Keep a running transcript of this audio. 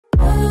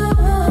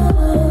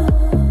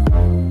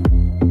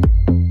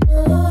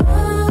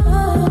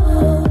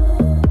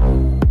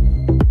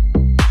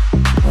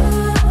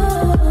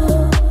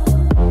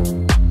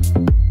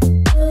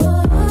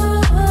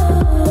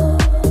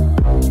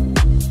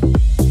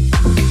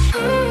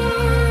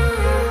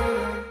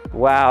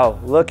Wow,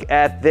 look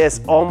at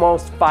this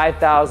almost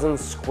 5,000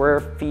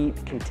 square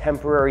feet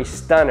contemporary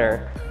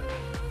stunner.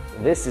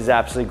 This is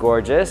absolutely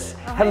gorgeous.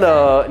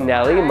 Hello,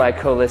 Nelly, my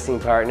co-listing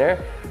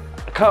partner.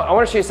 I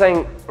want to show you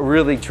something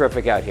really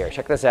terrific out here.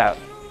 Check this out.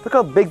 Look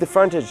how big the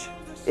frontage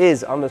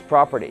is on this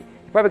property.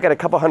 You probably got a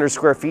couple hundred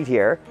square feet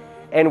here.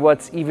 And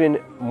what's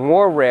even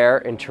more rare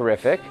and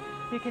terrific,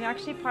 you can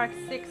actually park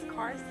 6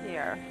 cars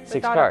here.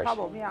 6 cars. A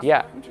problem, yeah.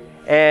 Yeah.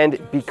 And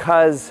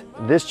because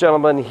this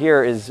gentleman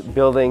here is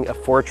building a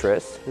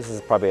fortress, this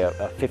is probably a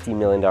 $50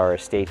 million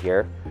estate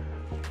here,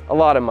 a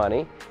lot of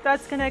money.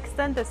 That's going to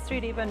extend the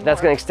street even more.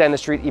 That's going to extend the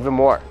street even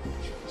more.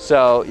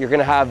 So you're going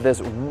to have this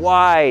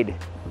wide,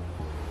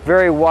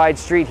 very wide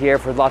street here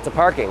for lots of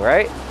parking,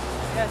 right?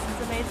 Yes,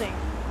 it's amazing.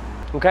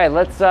 Okay,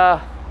 let's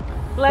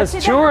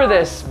tour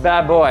this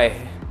bad boy.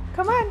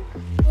 Come on.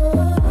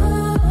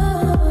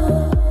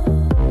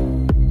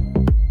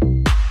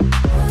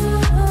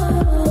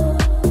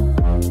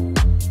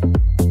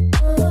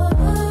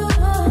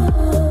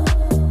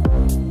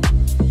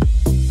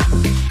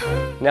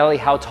 Nelly,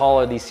 how tall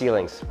are these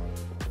ceilings?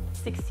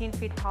 16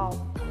 feet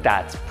tall.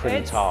 That's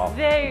pretty tall. It's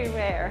very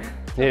rare.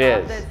 It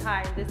is. This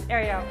high, this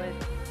area with.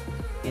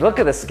 Look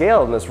at the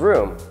scale in this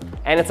room.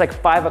 And it's like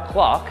 5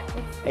 o'clock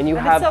and you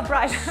have so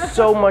bright.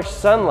 so much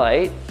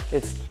sunlight.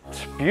 It's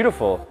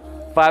beautiful.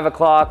 5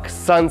 o'clock,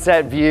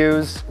 sunset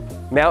views,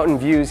 mountain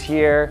views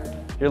here.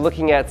 You're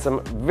looking at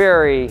some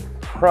very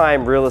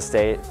prime real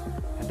estate.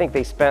 I think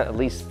they spent at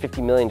least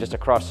 50 million just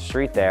across the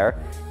street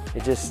there.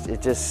 It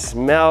just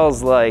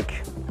smells like,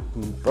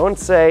 I won't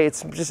say,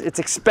 it's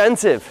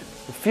expensive.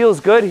 It feels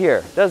good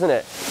here, doesn't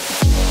it?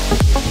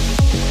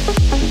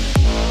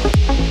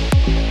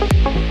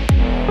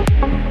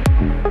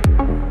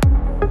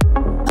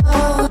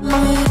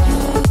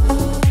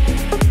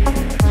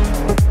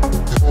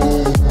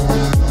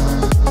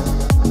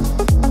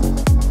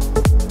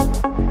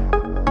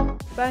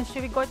 Ben,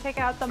 should we go check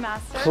out the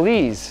master?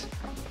 Please.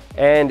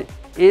 And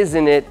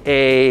isn't it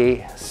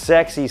a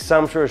sexy,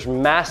 sumptuous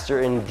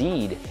master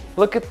indeed?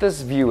 Look at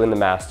this view in the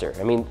master.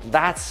 I mean,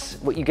 that's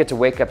what you get to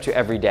wake up to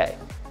every day.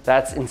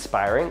 That's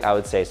inspiring, I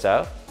would say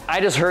so. I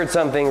just heard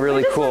something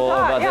really cool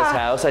about this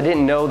house. I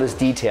didn't know this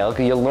detail,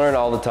 because you learn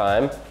all the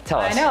time. Tell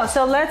us. I know,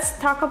 so let's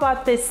talk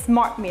about this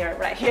smart mirror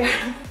right here.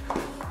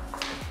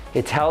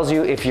 It tells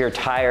you if you're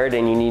tired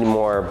and you need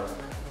more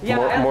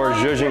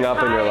zhuzhing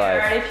up in your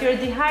life. If you're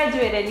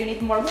dehydrated, you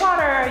need more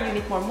water, you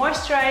need more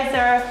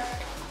moisturizer.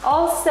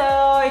 Also,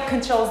 it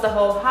controls the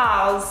whole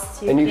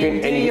house. You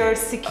can do your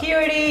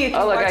security, you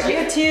can watch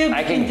YouTube,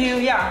 I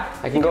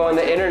can go on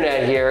the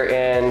internet here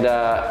and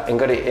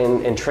go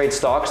to and trade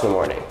stocks in the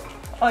morning.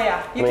 Oh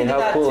yeah, you can do that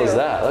too. How cool is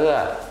that? Look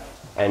at that.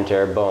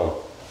 Enter, boom.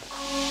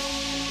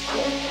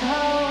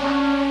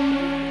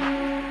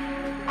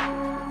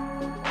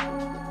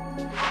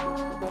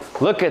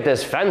 Look at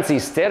this fancy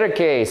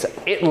staircase.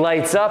 It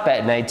lights up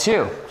at night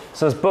too.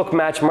 So this book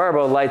match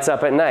marble lights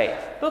up at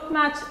night. Book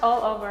match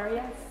all over,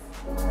 yes.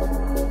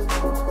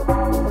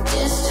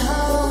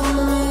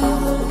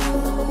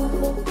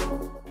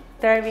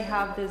 There we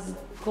have this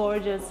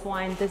gorgeous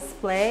wine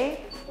display.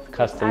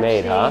 Custom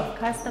made, huh?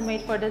 Custom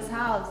made for this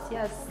house,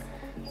 yes.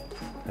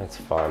 That's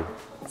fun.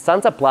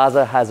 Sunset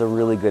Plaza has a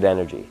really good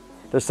energy.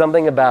 There's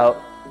something about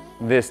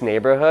this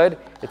neighborhood.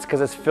 It's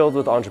because it's filled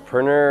with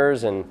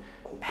entrepreneurs and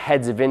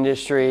heads of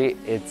industry.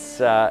 It's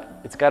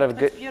got a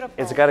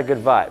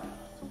good vibe,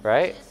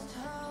 right?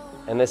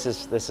 And this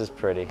is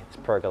pretty. It's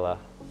pergola.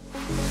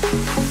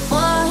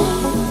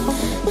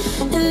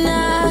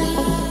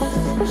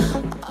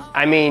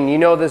 I mean, you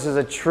know this is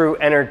a true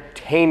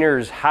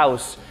entertainer's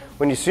house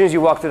when as soon as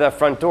you walk through that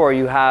front door,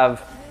 you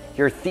have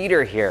your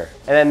theater here.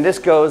 And then this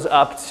goes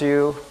up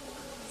to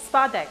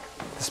spa deck.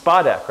 The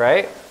spa deck,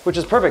 right? Which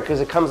is perfect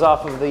because it comes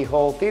off of the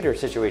whole theater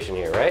situation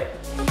here, right?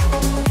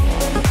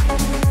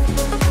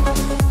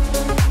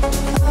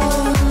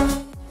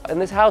 In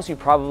this house, you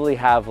probably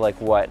have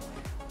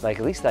at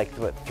least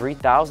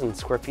 3,000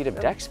 square feet of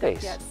deck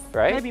space, yes.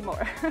 Right? Maybe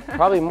more.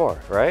 Probably more,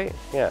 right?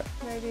 Yeah.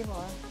 Maybe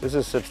more. This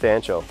is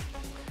substantial.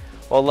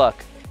 Well,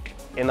 look,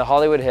 in the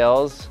Hollywood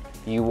Hills,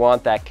 you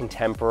want that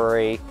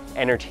contemporary,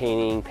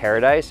 entertaining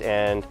paradise,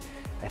 and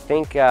I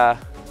think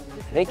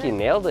you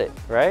nailed it,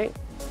 right?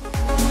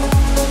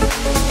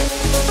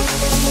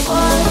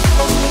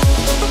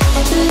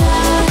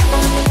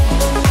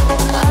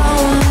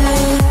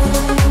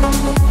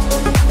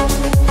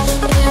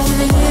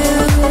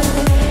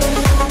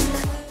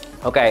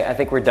 Okay, I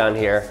think we're done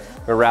here.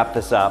 We'll wrap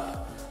this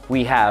up.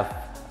 We have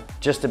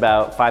just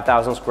about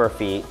 5,000 square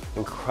feet,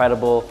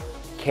 incredible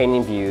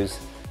canyon views.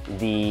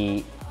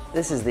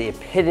 This is the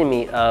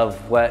epitome of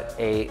what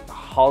a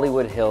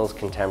Hollywood Hills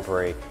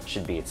contemporary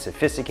should be. It's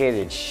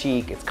sophisticated, it's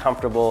chic, it's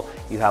comfortable.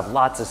 You have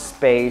lots of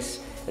space.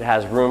 It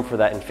has room for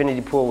that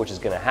infinity pool, which is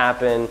gonna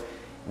happen.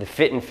 The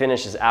fit and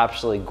finish is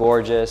absolutely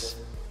gorgeous.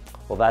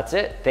 Well, that's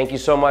it. Thank you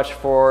so much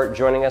for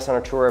joining us on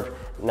our tour of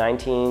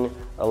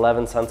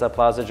 1911 Sunset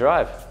Plaza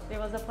Drive. It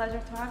was a pleasure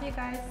to have you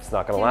guys. It's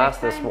not gonna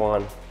last this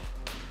one.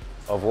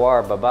 Au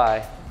revoir,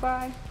 bye-bye.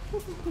 Bye.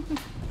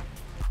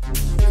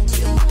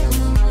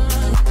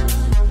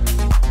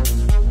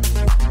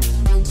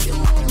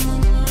 You